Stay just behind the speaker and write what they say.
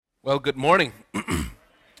Well, good morning.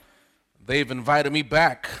 They've invited me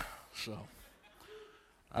back, so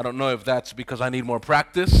I don't know if that's because I need more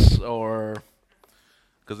practice or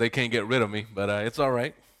because they can't get rid of me, but it's all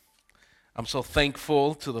right. I'm so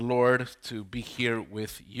thankful to the Lord to be here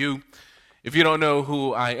with you. If you don't know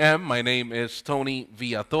who I am, my name is Tony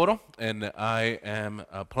Villatoro, and I am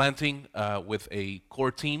planting with a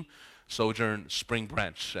core team, Sojourn Spring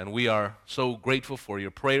Branch. And we are so grateful for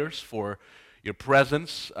your prayers, for your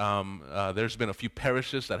presence. There's been a few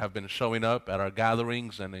parishes that have been showing up at our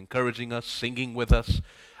gatherings and encouraging us, singing with us.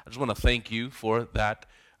 I just want to thank you for that.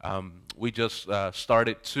 We just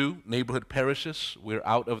started 2 neighborhood parishes. We're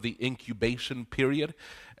out of the incubation period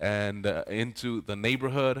and into the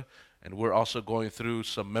neighborhood. And we're also going through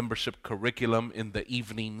some membership curriculum in the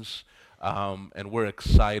evenings. And we're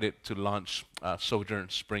excited to launch Sojourn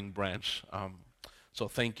Spring Branch. So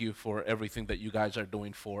thank you for everything that you guys are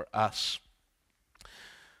doing for us.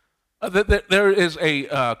 There is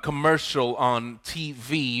a commercial on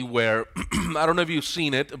TV where, I don't know if you've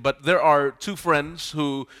seen it, but there are 2 friends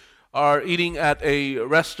who are eating at a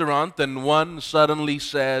restaurant, and one suddenly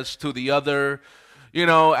says to the other,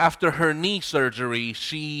 after her knee surgery,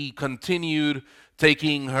 she continued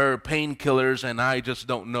taking her painkillers, and I just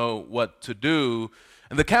don't know what to do.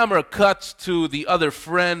 And the camera cuts to the other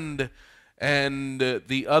friend, and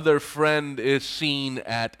the other friend is seen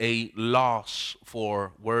at a loss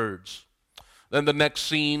for words. Then the next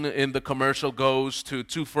scene in the commercial goes to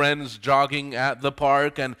 2 friends jogging at the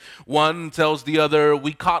park, and one tells the other,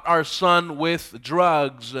 "We caught our son with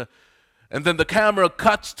drugs." And then the camera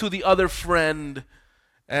cuts to the other friend,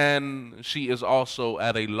 and she is also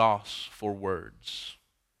at a loss for words.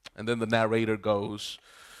 And then the narrator goes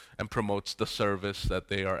and promotes the service that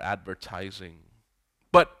they are advertising.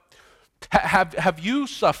 But have you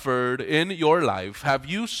suffered in your life? Have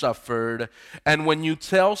you suffered, and when you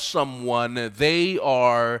tell someone they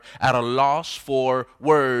are at a loss for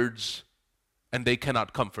words and they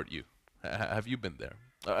cannot comfort you? Have you been there?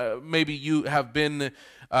 Maybe you have been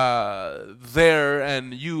there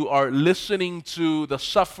and you are listening to the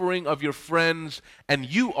suffering of your friends and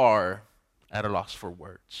you are at a loss for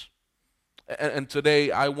words. And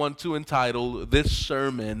today I want to entitle this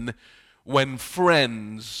sermon, "When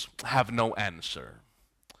Friends Have No Answer."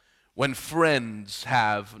 When friends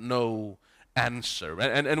have no answer.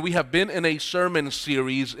 And we have been in a sermon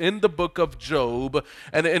series in the book of Job.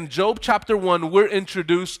 And in Job chapter 1, we're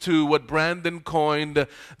introduced to what Brandon coined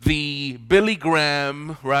the Billy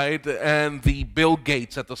Graham, right, and the Bill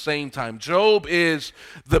Gates at the same time. Job is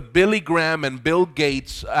the Billy Graham and Bill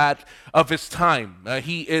Gates of his time.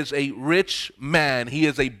 He is a rich man. He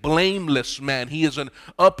is a blameless man. He is an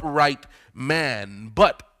upright man.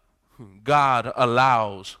 But God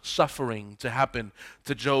allows suffering to happen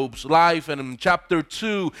to Job's life, and in chapter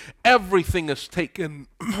 2, everything is taken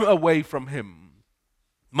away from him.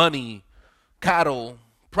 Money, cattle,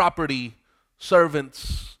 property,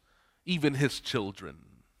 servants, even his children.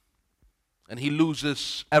 And he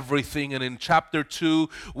loses everything, and in chapter 2,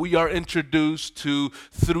 we are introduced to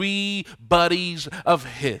 3 buddies of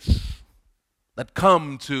his that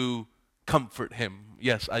come to comfort him.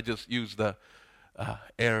 Yes, I just used the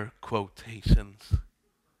air quotations.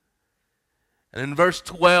 And in verse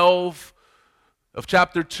 12 of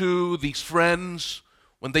chapter 2, these friends,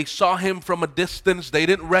 when they saw him from a distance, they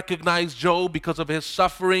didn't recognize Job because of his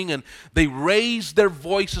suffering, and they raised their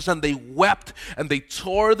voices and they wept and they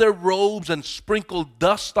tore their robes and sprinkled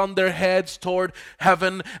dust on their heads toward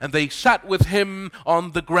heaven, and they sat with him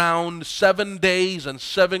on the ground 7 days and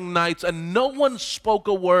 7 nights, and no one spoke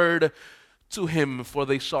a word to him, for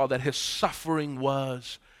they saw that his suffering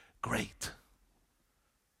was great.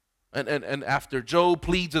 And after Job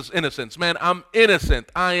pleads his innocence, "Man, I'm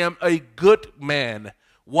innocent. I am a good man.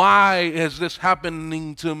 Why is this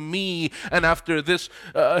happening to me?" And after this,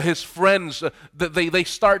 his friends, they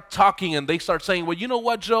start talking and they start saying, "Well, you know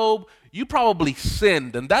what, Job? You probably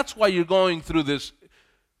sinned, and that's why you're going through this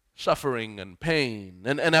suffering and pain."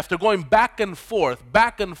 And after going back and forth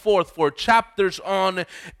for chapters on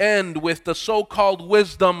end with the so-called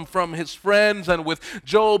wisdom from his friends and with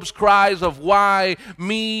Job's cries of "why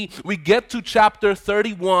me," we get to chapter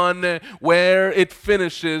 31, where it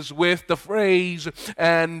finishes with the phrase,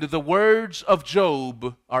 "and the words of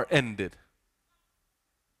Job are ended."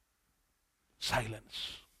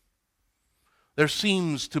 Silence. There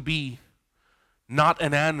seems to be not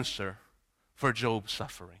an answer for Job's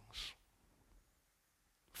sufferings.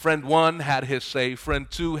 Friend 1 had his say, friend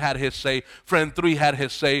 2 had his say, friend 3 had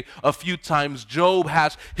his say. A few times Job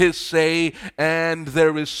has his say, and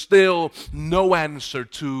there is still no answer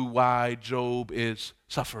to why Job is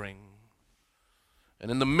suffering. And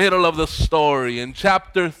in the middle of the story, in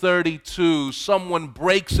chapter 32, someone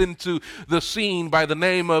breaks into the scene by the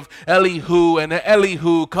name of Elihu, and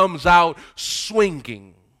Elihu comes out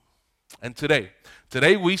swinging. And today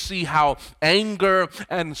we see how anger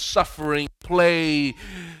and suffering play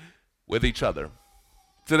with each other.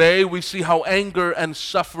 Today we see how anger and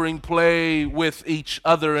suffering play with each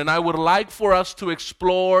other, and I would like for us to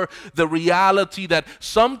explore the reality that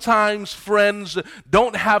sometimes friends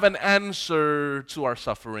don't have an answer to our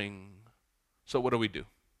suffering. So what do we do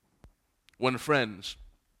when friends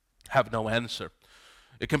have no answer?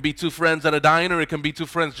 It can be two friends at a diner. It can be two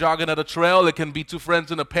friends jogging at a trail. It can be two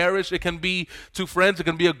friends in a parish. It can be two friends. It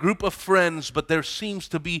can be a group of friends, but there seems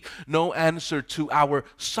to be no answer to our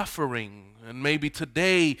suffering. And maybe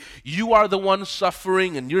today you are the one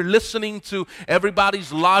suffering and you're listening to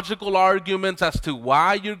everybody's logical arguments as to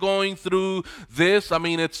why you're going through this. I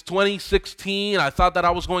mean, it's 2016. I thought that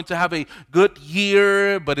I was going to have a good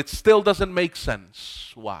year, but it still doesn't make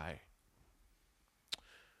sense. Why?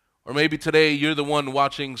 Or maybe today you're the one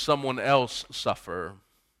watching someone else suffer.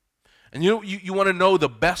 And you want to know the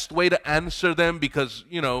best way to answer them because,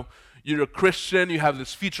 you're a Christian, you have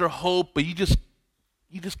this future hope, but you just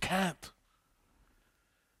can't.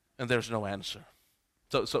 And there's no answer.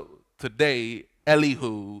 So today,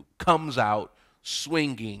 Elihu comes out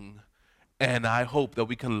swinging, and I hope that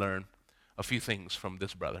we can learn a few things from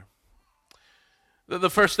this brother.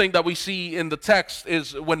 The first thing that we see in the text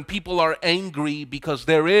is when people are angry because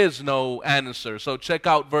there is no answer. So check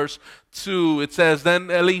out verse 2. It says, Then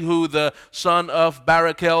Elihu, the son of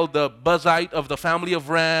Barachel, the Buzite of the family of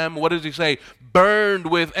Ram, what does he say? Burned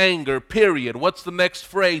with anger, period. What's the next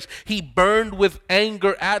phrase? He burned with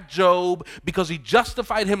anger at Job because he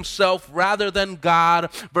justified himself rather than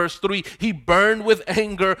God. Verse 3, he burned with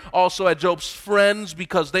anger also at Job's friends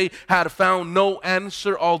because they had found no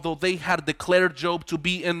answer, although they had declared Job to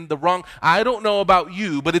be in the wrong. I don't know about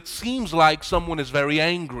you, but it seems like someone is very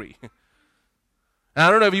angry. And I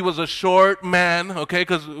don't know if he was a short man, okay,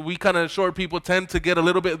 because we kind of short people tend to get a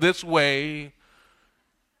little bit this way.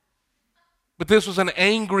 But this was an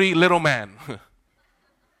angry little man.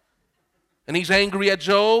 And he's angry at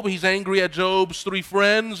Job. He's angry at Job's three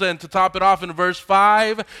friends. And to top it off in verse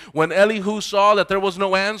 5, when Elihu saw that there was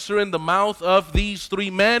no answer in the mouth of these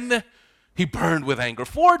three men, he burned with anger.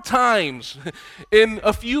 4 times in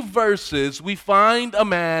a few verses, we find a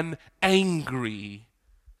man angry.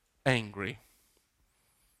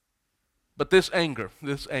 But this anger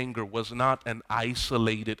was not an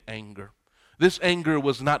isolated anger. This anger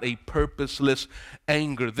was not a purposeless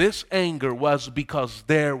anger. This anger was because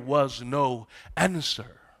there was no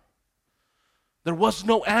answer. There was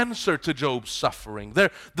no answer to Job's suffering.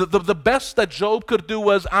 The best that Job could do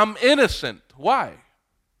was, I'm innocent. Why?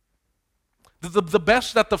 The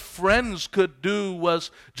best that the friends could do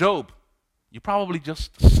was, Job, you probably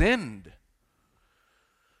just sinned.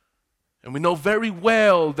 And we know very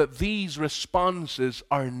well that these responses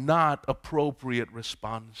are not appropriate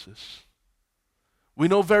responses. We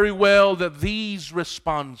know very well that these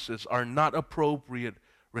responses are not appropriate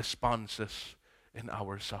responses in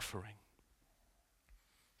our suffering.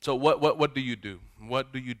 So what do you do?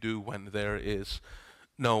 What do you do when there is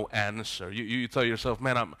no answer? You tell yourself,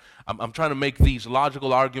 man, I'm trying to make these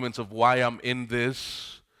logical arguments of why I'm in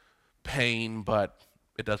this pain, but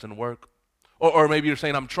it doesn't work. Or maybe you're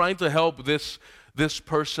saying, I'm trying to help this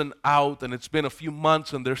person out, and it's been a few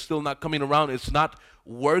months, and they're still not coming around. It's not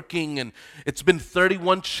working, and it's been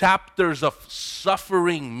 31 chapters of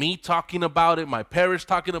suffering, me talking about it, my parents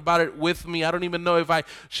talking about it with me. I don't even know if I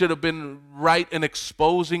should have been right in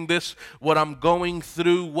exposing this, what I'm going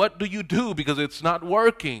through. What do you do? Because it's not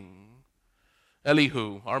working.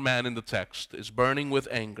 Elihu, our man in the text, is burning with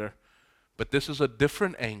anger, but this is a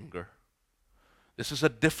different anger. This is a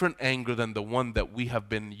different anger than the one that we have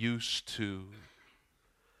been used to.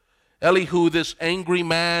 Elihu, this angry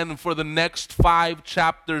man, for the next 5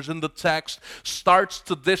 chapters in the text, starts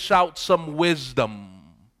to dish out some wisdom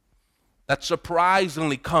that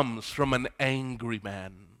surprisingly comes from an angry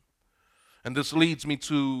man. And this leads me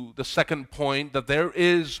to the second point, that there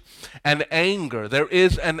is an anger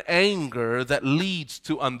that leads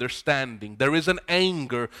to understanding. There is an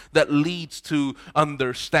anger that leads to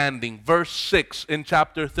understanding. Verse 6 in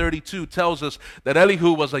chapter 32 tells us that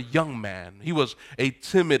Elihu was a young man. He was a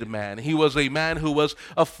timid man. He was a man who was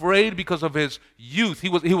afraid because of his youth. He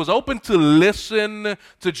was open to listen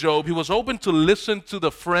to Job. He was open to listen to the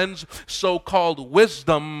friend's so-called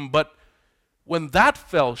wisdom, but when that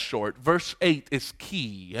fell short, verse 8 is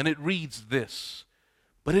key, and it reads this: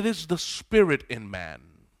 But it is the spirit in man,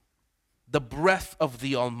 the breath of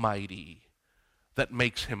the Almighty, that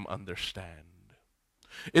makes him understand.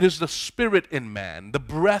 It is the spirit in man, the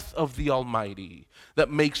breath of the Almighty, that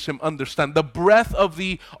makes him understand. The breath of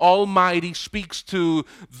the Almighty speaks to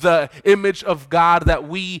the image of God that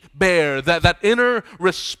we bear, that inner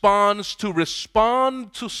response to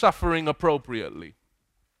respond to suffering appropriately.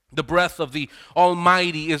 The breath of the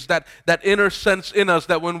Almighty is that inner sense in us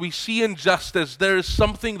that when we see injustice, there is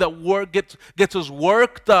something that gets us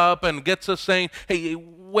worked up and gets us saying, hey,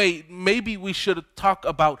 wait, maybe we should talk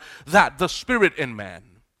about that. The spirit in man,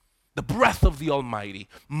 the breath of the Almighty,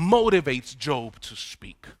 motivates Job to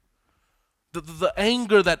speak. The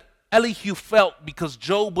anger that Elihu felt because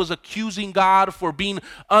Job was accusing God for being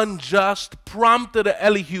unjust prompted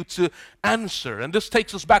Elihu to answer. And this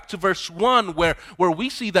takes us back to verse 1 where we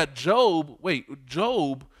see that Job,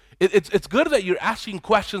 it's good that you're asking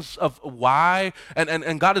questions of why,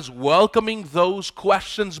 and God is welcoming those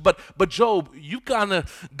questions, but Job, you've kind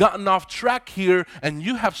of gotten off track here and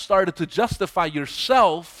you have started to justify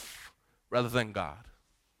yourself rather than God.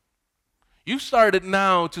 You started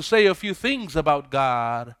now to say a few things about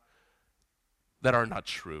God that are not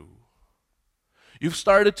true. You've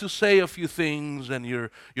started to say a few things and you're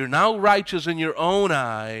now righteous in your own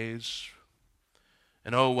eyes.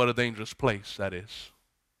 And oh, what a dangerous place that is.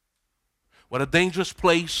 What a dangerous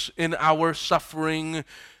place in our suffering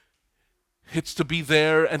it's to be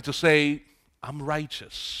there and to say, I'm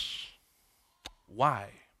righteous. Why?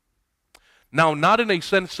 Now, not in a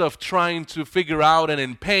sense of trying to figure out and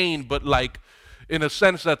in pain, but like in a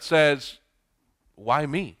sense that says, why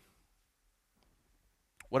me?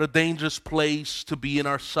 What a dangerous place to be in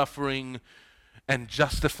our suffering and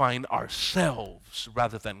justifying ourselves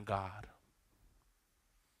rather than God.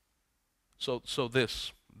 So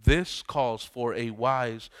this calls for a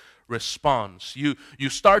wise response. You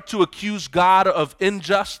start to accuse God of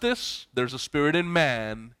injustice. There's a spirit in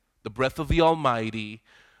man, the breath of the Almighty,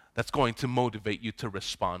 that's going to motivate you to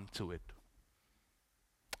respond to it.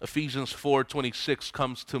 Ephesians 4:26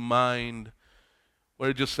 comes to mind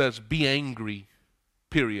where it just says, be angry,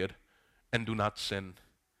 period, and do not sin,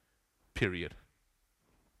 period.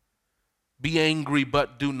 Be angry,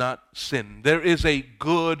 but do not sin. There is a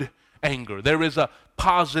good anger. There is a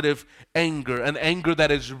positive anger, an anger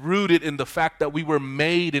that is rooted in the fact that we were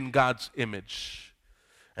made in God's image.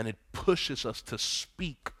 And it pushes us to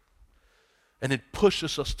speak, and it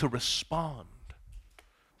pushes us to respond.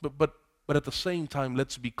 But at the same time,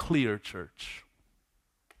 let's be clear, church.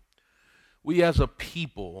 We as a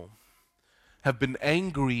people have been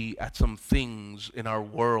angry at some things in our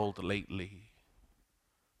world lately.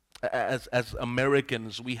 As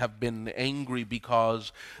Americans, we have been angry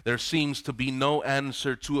because there seems to be no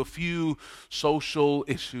answer to a few social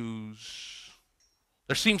issues.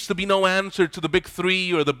 There seems to be no answer to the big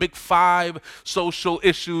 3 or the big 5 social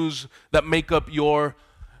issues that make up your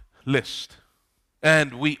list.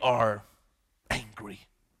 And we are angry.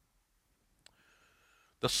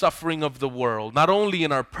 The suffering of the world, not only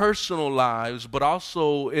in our personal lives, but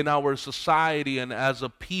also in our society and as a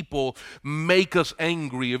people, make us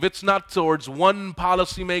angry. If it's not towards one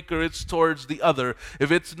policymaker, it's towards the other.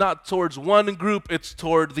 If it's not towards one group, it's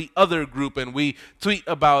toward the other group. And we tweet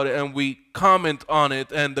about it and we comment on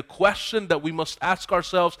it. And the question that we must ask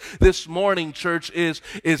ourselves this morning, church, is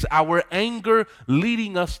our anger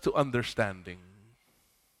leading us to understanding?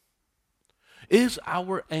 Is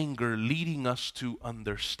our anger leading us to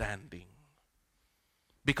understanding?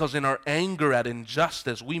 Because in our anger at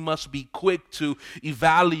injustice, we must be quick to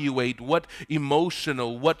evaluate what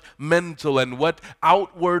emotional, what mental, and what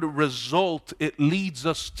outward result it leads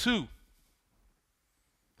us to.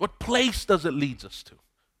 What place does it lead us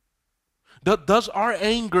to? Does our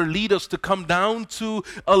anger lead us to come down to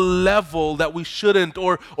a level that we shouldn't,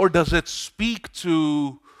 or does it speak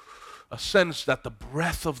to a sense that the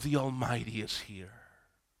breath of the Almighty is here?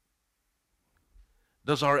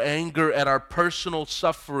 Does our anger at our personal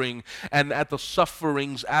suffering and at the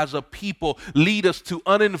sufferings as a people lead us to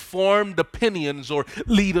uninformed opinions or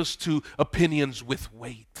lead us to opinions with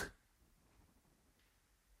weight?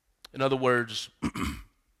 In other words,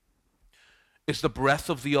 is the breath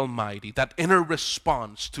of the Almighty, that inner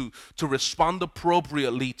response to respond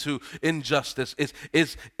appropriately to injustice,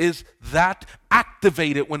 is that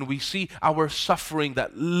activated when we see our suffering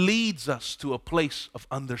that leads us to a place of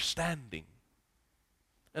understanding?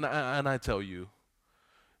 And I tell you,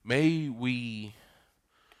 may we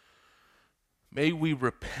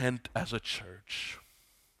repent as a church,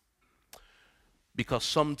 because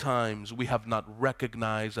sometimes we have not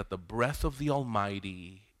recognized that the breath of the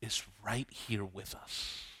Almighty is right here with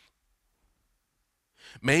us.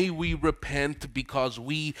 May we repent because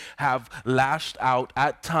we have lashed out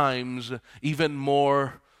at times even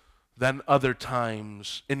more than other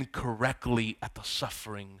times incorrectly at the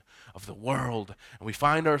suffering of the world. And we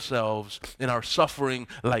find ourselves in our suffering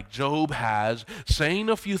like Job has, saying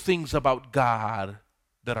a few things about God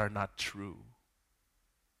that are not true.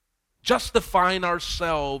 Justifying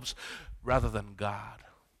ourselves rather than God.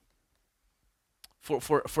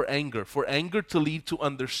 For anger to lead to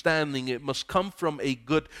understanding, it must come from a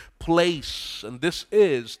good place. And this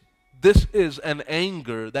is an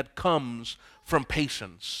anger that comes from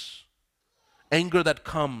patience. Anger that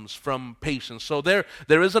comes from patience. So there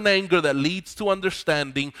is an anger that leads to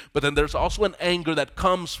understanding, but then there's also an anger that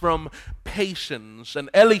comes from patience. And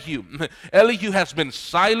Elihu has been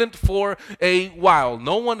silent for a while.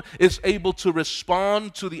 No one is able to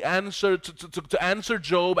respond to the answer, to answer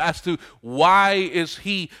Job as to why is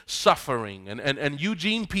he suffering. And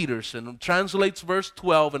Eugene Peterson translates verse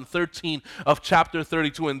 12 and 13 of chapter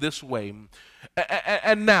 32 in this way.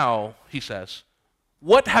 And now, he says,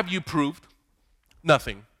 what have you proved?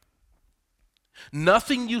 Nothing.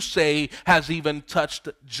 Nothing you say has even touched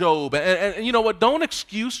Job. And you know what? Don't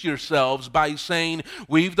excuse yourselves by saying,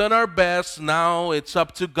 we've done our best, now it's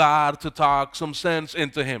up to God to talk some sense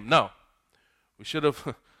into him. No. We should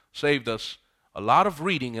have saved us a lot of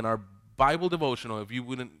reading in our Bible devotional if you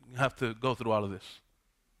wouldn't have to go through all of this.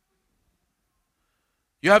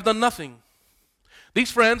 You have done nothing. These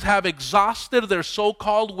friends have exhausted their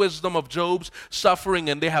so-called wisdom of Job's suffering,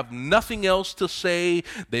 and they have nothing else to say.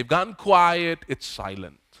 They've gotten quiet. It's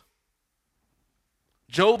silent.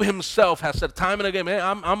 Job himself has said time and again,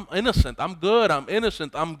 man, I'm innocent. I'm good. I'm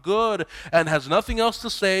innocent. I'm good. And has nothing else to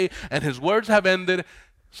say, and his words have ended.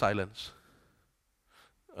 Silence.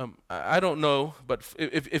 I don't know, but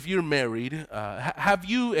if you're married, have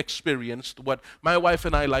you experienced what my wife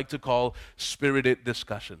and I like to call spirited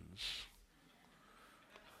discussions?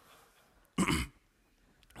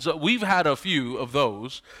 So we've had a few of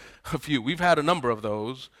those. We've had a number of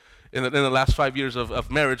those in the last 5 years of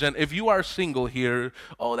marriage. And if you are single here,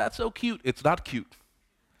 oh, that's so cute. It's not cute.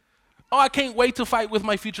 Oh, I can't wait to fight with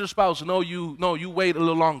my future spouse. No, you wait a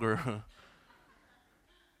little longer.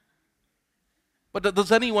 But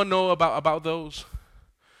does anyone know about those?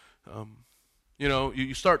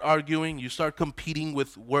 You start arguing, you start competing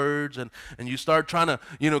with words, and you start trying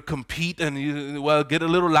to, compete and get a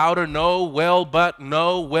little louder. No, well, but.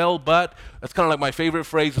 That's kind of like my favorite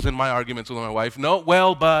phrases in my arguments with my wife. No,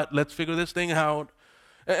 well, but. Let's figure this thing out.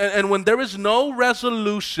 And when there is no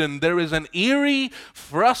resolution, there is an eerie,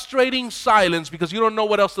 frustrating silence because you don't know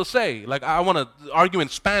what else to say. Like, I want to argue in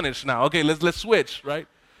Spanish now. Okay, let's switch, right?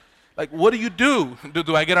 Like, what do you do?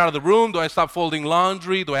 Do I get out of the room? Do I stop folding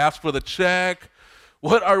laundry? Do I ask for the check?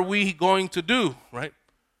 What are we going to do, right?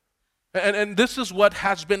 And this is what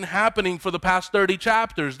has been happening for the past 30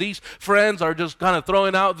 chapters. These friends are just kind of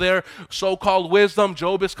throwing out their so-called wisdom.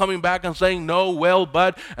 Job is coming back and saying, no, well,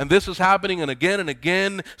 but. And this is happening, and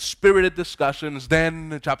again, spirited discussions.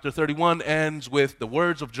 Then chapter 31 ends with the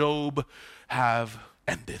words of Job have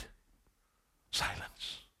ended.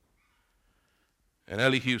 Silence. And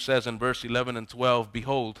Elihu says in verse 11 and 12,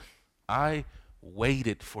 behold, I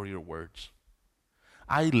waited for your words.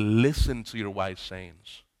 I listened to your wise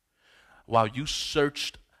sayings. While you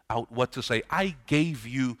searched out what to say, I gave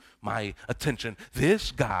you my attention.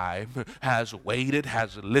 This guy has waited,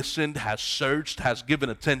 has listened, has searched, has given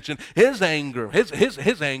attention. His anger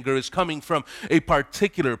is coming from a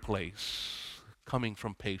particular place, coming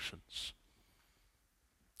from patience.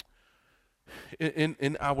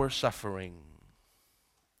 In our suffering,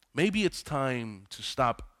 maybe it's time to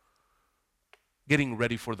stop getting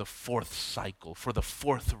ready for the fourth cycle, for the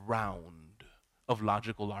fourth round of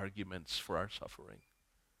logical arguments for our suffering.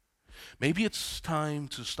 Maybe it's time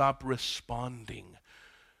to stop responding.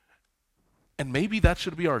 And maybe that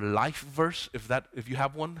should be our life verse, if you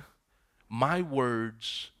have one. My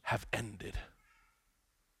words have ended.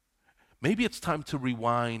 Maybe it's time to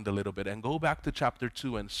rewind a little bit and go back to chapter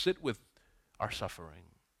 2 and sit with our suffering.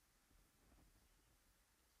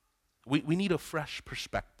 We need a fresh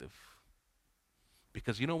perspective.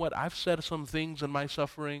 Because you know what? I've said some things in my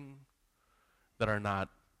suffering that are not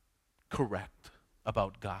correct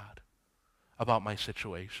about God, about my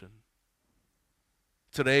situation.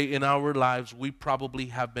 Today in our lives, we probably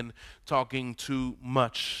have been talking too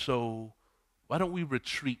much, so why don't we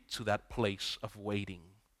retreat to that place of waiting,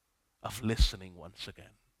 of listening once again?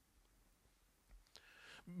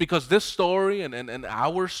 Because this story and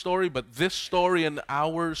our story, but this story and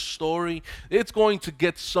our story, it's going to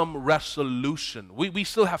get some resolution. We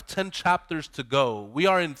still have 10 chapters to go. We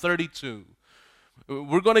are in 32.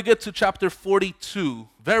 We're going to get to chapter 42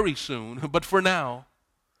 very soon, but for now,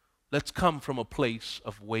 Let's come from a place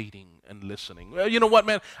of waiting and listening. Well, you know what,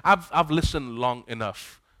 man? I've listened long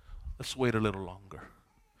enough. Let's wait a little longer.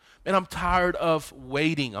 And I'm tired of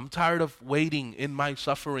waiting. I'm tired of waiting in my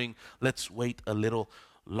suffering. Let's wait a little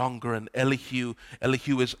longer. And Elihu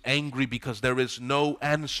is angry because there is no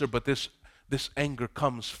answer, but this anger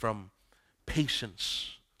comes from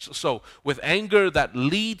patience. So, with anger that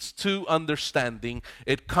leads to understanding,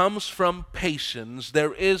 it comes from patience.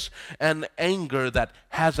 There is an anger that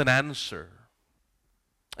has an answer.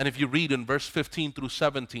 And if you read in verse 15 through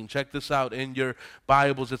 17, check this out in your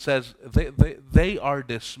Bibles, it says, they are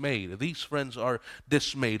dismayed. These friends are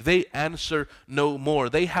dismayed. They answer no more.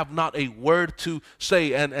 They have not a word to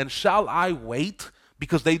say. And shall I wait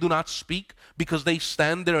because they do not speak? Because they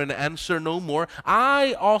stand there and answer no more?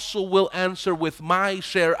 I also will answer with my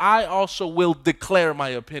share. I also will declare my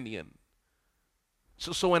opinion.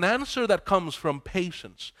 So an answer that comes from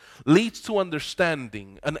patience leads to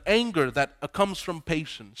understanding. An anger that comes from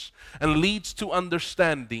patience and leads to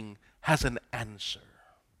understanding has an answer.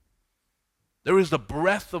 There is the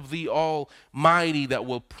breath of the Almighty that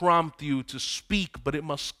will prompt you to speak, but it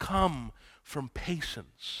must come from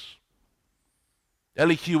patience.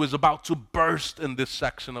 Elihu is about to burst in this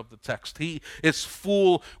section of the text. He is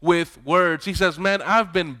full with words. He says, man,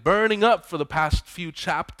 I've been burning up for the past few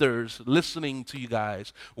chapters, listening to you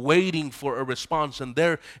guys, waiting for a response, and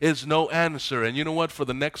there is no answer. And you know what? For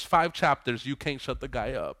the next 5 chapters, you can't shut the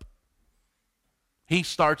guy up. He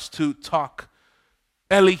starts to talk.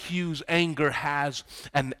 Elihu's anger has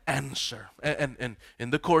an answer. And in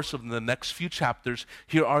the course of the next few chapters,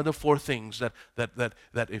 here are the 4 things that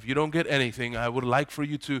if you don't get anything, I would like for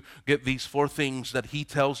you to get these 4 things that he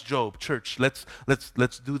tells Job. Church, let's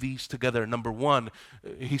do these together. Number 1,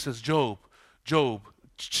 he says, Job,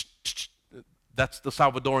 that's the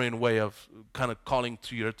Salvadorian way of kind of calling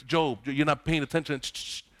to your, Job, you're not paying attention.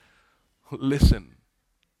 Listen.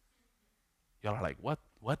 Y'all are like,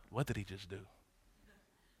 what did he just do?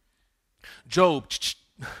 Job,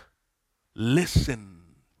 listen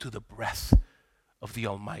to the breath of the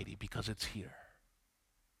Almighty because it's here.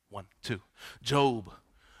 1, 2. Job,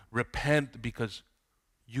 repent because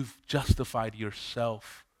you've justified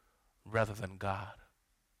yourself rather than God.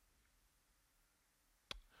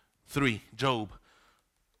 3, Job,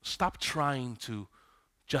 stop trying to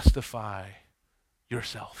justify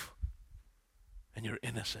yourself and your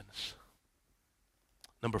innocence.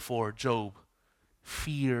 Number 4, Job,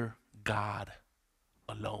 fear God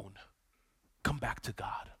alone. Come back to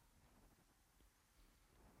God.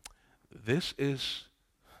 This is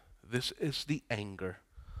the anger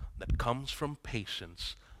that comes from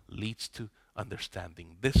patience, leads to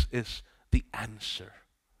understanding. This is the answer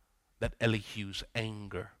that Elihu's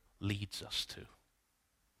anger leads us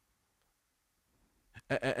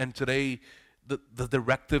to. And today, the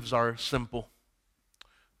directives are simple.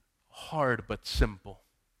 Hard but simple.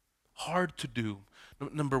 Hard to do.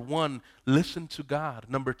 Number 1, listen to God.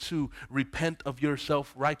 Number 2, repent of your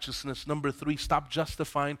self-righteousness. Number 3, stop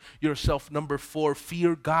justifying yourself. Number 4,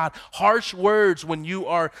 fear God. Harsh words when you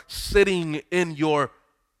are sitting in your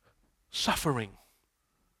suffering.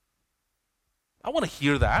 I want to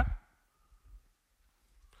hear that.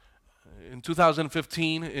 In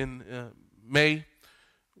 2015, in May,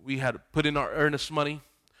 we had put in our earnest money.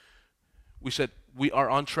 We said we are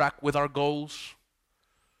on track with our goals.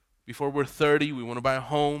 Before we're 30, we want to buy a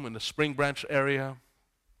home in the Spring Branch area.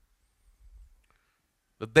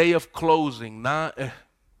 The day of closing,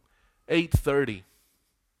 8:30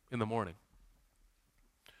 in the morning,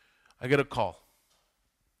 I get a call.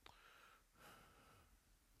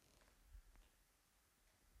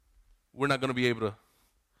 We're not going to be able to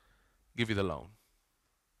give you the loan.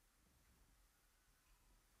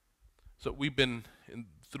 So we've been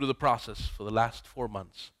through the process for the last 4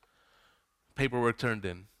 months. Paperwork turned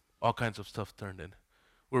in. All kinds of stuff turned in.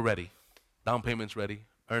 We're ready. Down payment's ready.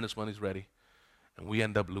 Earnest money's ready. And we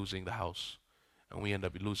end up losing the house. And we end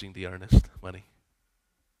up losing the earnest money.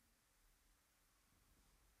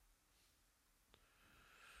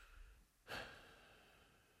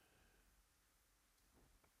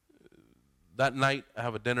 That night, I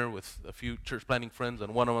have a dinner with a few church planting friends,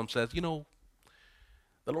 and one of them says, you know,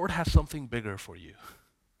 the Lord has something bigger for you.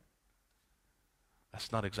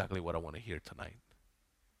 That's not exactly what I want to hear tonight.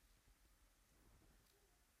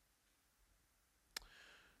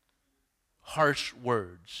 Harsh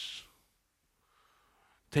words.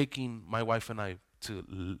 Taking my wife and I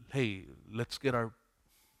to, hey, let's get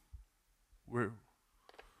where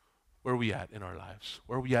are we at in our lives?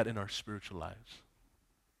 Where are we at in our spiritual lives?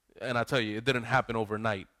 And I tell you, it didn't happen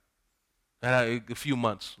overnight. And a few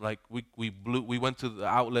months, like we went to the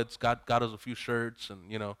outlets, got us a few shirts,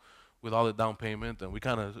 and with all the down payment, and we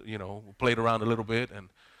kind of, played around a little bit, and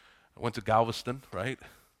I went to Galveston, right?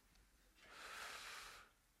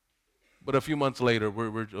 But a few months later,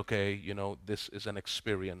 we're okay, this is an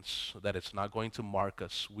experience that it's not going to mark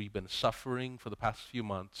us. We've been suffering for the past few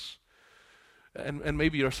months, and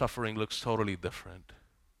maybe your suffering looks totally different.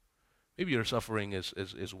 Maybe your suffering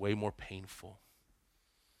is way more painful.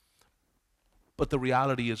 But the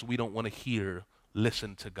reality is we don't want to hear,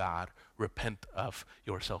 listen to God, repent of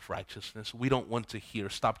your self-righteousness. We don't want to hear,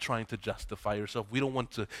 stop trying to justify yourself. We don't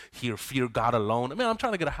want to hear, fear God alone. I mean, I'm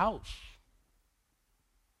trying to get a house.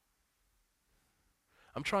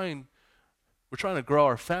 We're trying to grow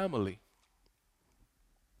our family.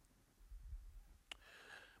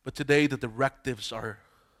 But today the directives are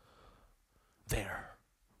there.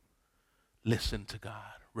 Listen to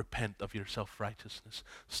God. Repent of your self-righteousness.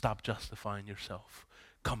 Stop justifying yourself.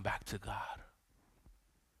 Come back to God.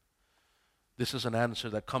 This is an answer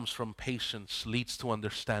that comes from patience, leads to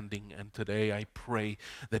understanding, and today I pray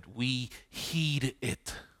that we heed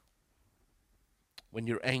it when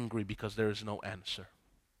you're angry because there is no answer.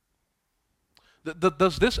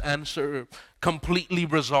 Does this answer completely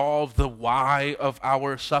resolve the why of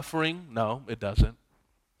our suffering? No, it doesn't.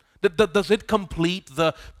 Does it complete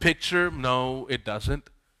the picture? No, it doesn't.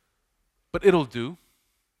 But it'll do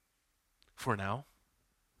for now.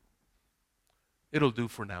 It'll do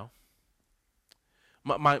for now.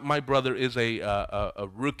 My brother is a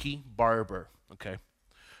rookie barber, okay?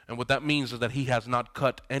 And what that means is that he has not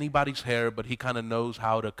cut anybody's hair, but he kind of knows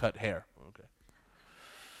how to cut hair, okay?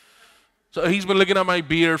 So he's been looking at my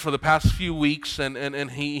beard for the past few weeks, and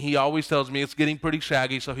he always tells me it's getting pretty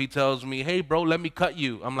shaggy, so he tells me, hey, bro, let me cut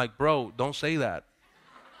you. I'm like, bro, don't say that.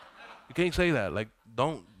 You can't say that. Like,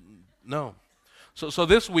 no. So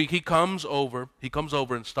this week he comes over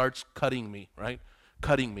and starts cutting me, right?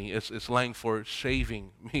 Cutting me is slang for shaving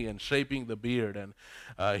me and shaping the beard. And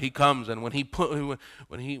he comes, and when he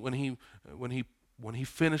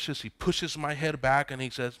finishes, he pushes my head back and he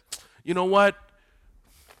says, you know what?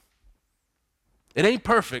 It ain't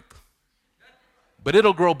perfect, but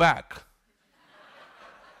it'll grow back.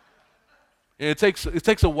 And it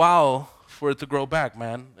takes a while for it to grow back,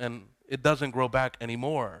 man, and it doesn't grow back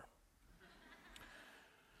anymore.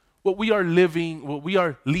 What we are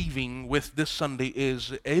leaving with this Sunday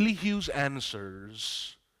is Elihu's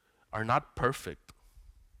answers are not perfect,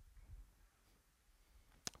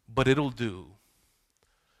 but it'll do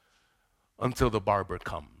until the barber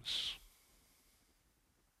comes.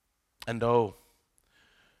 And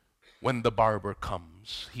when the barber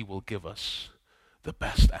comes, he will give us the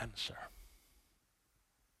best answer.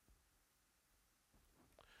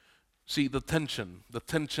 See, the tension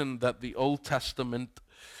that the Old Testament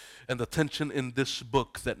and the tension in this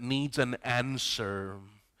book that needs an answer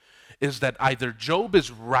is that either Job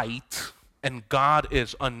is right and God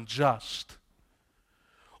is unjust,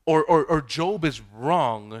 or Job is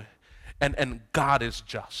wrong and God is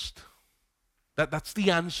just. That's the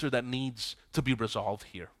answer that needs to be resolved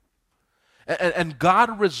here. And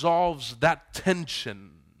God resolves that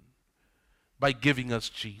tension by giving us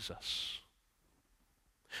Jesus.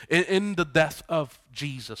 In the death of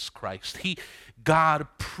Jesus Christ, God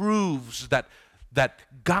proves that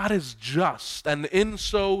God is just, and in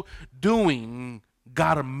so doing,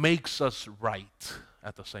 God makes us right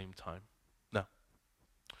at the same time. No,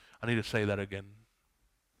 I need to say that again.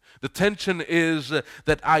 The tension is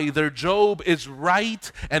that either Job is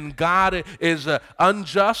right and God is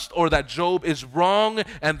unjust, or that Job is wrong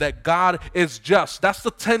and that God is just. That's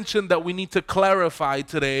the tension that we need to clarify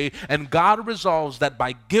today. And God resolves that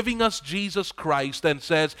by giving us Jesus Christ and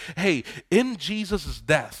says, hey, in Jesus'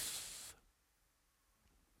 death,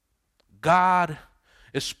 God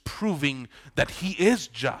is proving that he is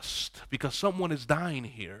just because someone is dying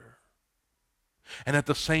here. And at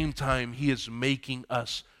the same time, he is making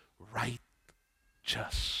us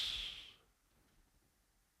righteous.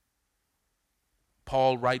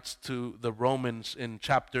 Paul writes to the Romans in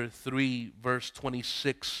chapter 3, verse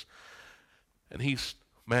 26, and he's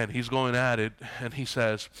going at it, and he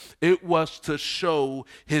says, it was to show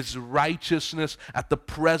his righteousness at the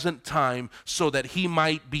present time so that he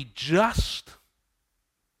might be just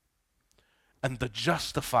and the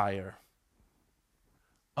justifier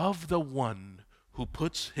of the one who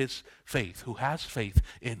puts his faith, who has faith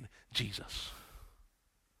in Jesus.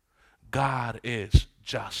 God is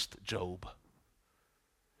just, Job.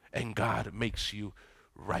 And God makes you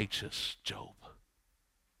righteous, Job.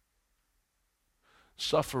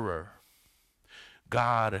 Sufferer,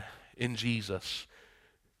 God in Jesus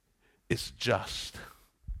is just.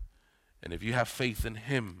 And if you have faith in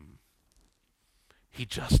him, he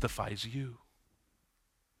justifies you.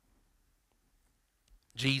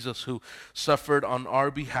 Jesus, who suffered on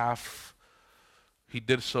our behalf, he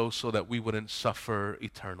did so that we wouldn't suffer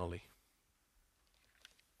eternally.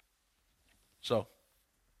 So,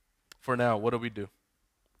 for now, what do we do?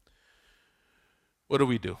 What do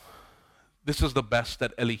we do? This is the best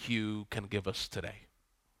that Elihu can give us today.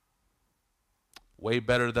 Way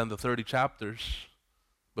better than the 30 chapters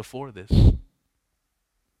before this.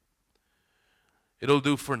 It'll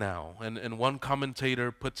do for now. And one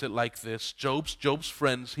commentator puts it like this. Job's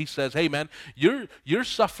friends, he says, hey man, you're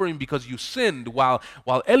suffering because you sinned, while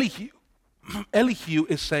Elihu Elihu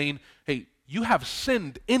is saying, hey, you have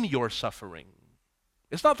sinned in your suffering.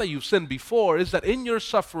 It's not that you've sinned before, it's that in your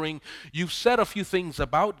suffering, you've said a few things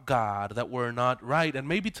about God that were not right. And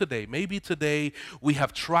maybe today, we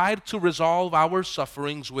have tried to resolve our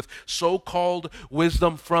sufferings with so-called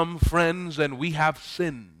wisdom from friends, and we have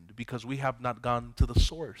sinned because we have not gone to the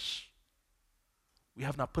source. We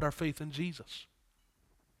have not put our faith in Jesus.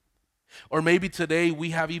 Or maybe today we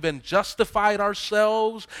have even justified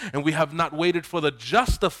ourselves, and we have not waited for the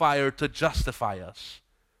justifier to justify us,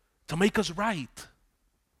 to make us right.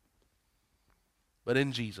 But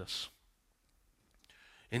in Jesus,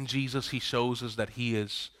 he shows us that he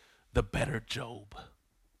is the better Job,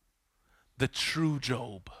 the true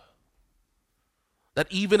Job. That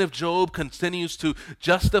even if Job continues to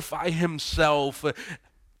justify himself,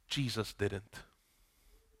 Jesus didn't.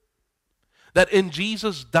 That in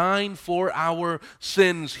Jesus dying for our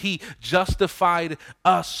sins, he justified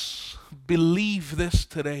us. Believe this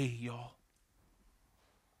today, y'all.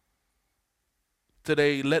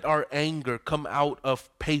 Today, let our anger come out of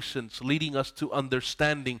patience, leading us to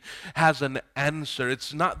understanding, has an answer.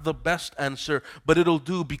 It's not the best answer, but it'll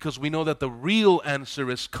do because we know that the real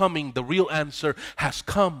answer is coming. The real answer has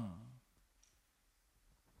come.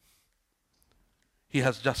 He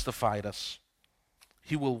has justified us.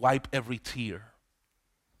 He will wipe every tear.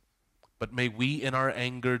 But may we in our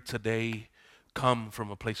anger today come from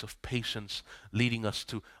a place of patience, leading us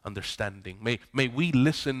to understanding. May we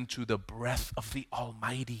listen to the breath of the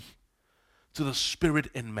Almighty, to the Spirit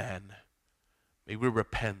in man. May we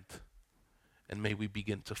repent, and may we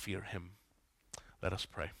begin to fear him. Let us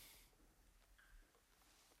pray.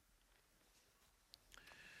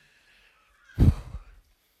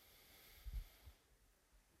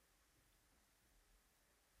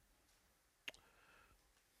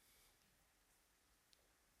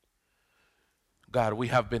 God, we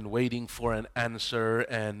have been waiting for an answer,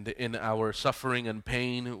 and in our suffering and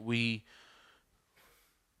pain, we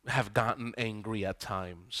have gotten angry at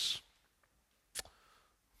times.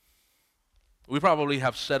 We probably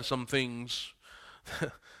have said some things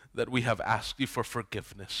that we have asked you for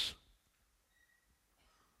forgiveness.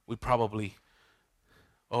 We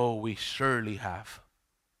surely have.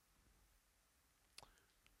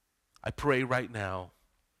 I pray right now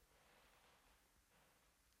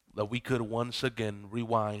that we could once again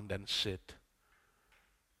rewind and sit.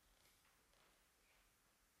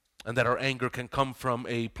 And that our anger can come from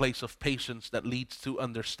a place of patience that leads to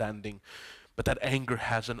understanding. But that anger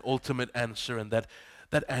has an ultimate answer, and that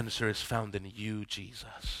answer is found in you,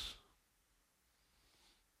 Jesus.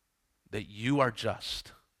 That you are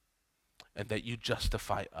just, and that you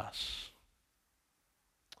justify us.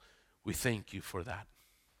 We thank you for that.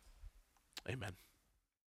 Amen.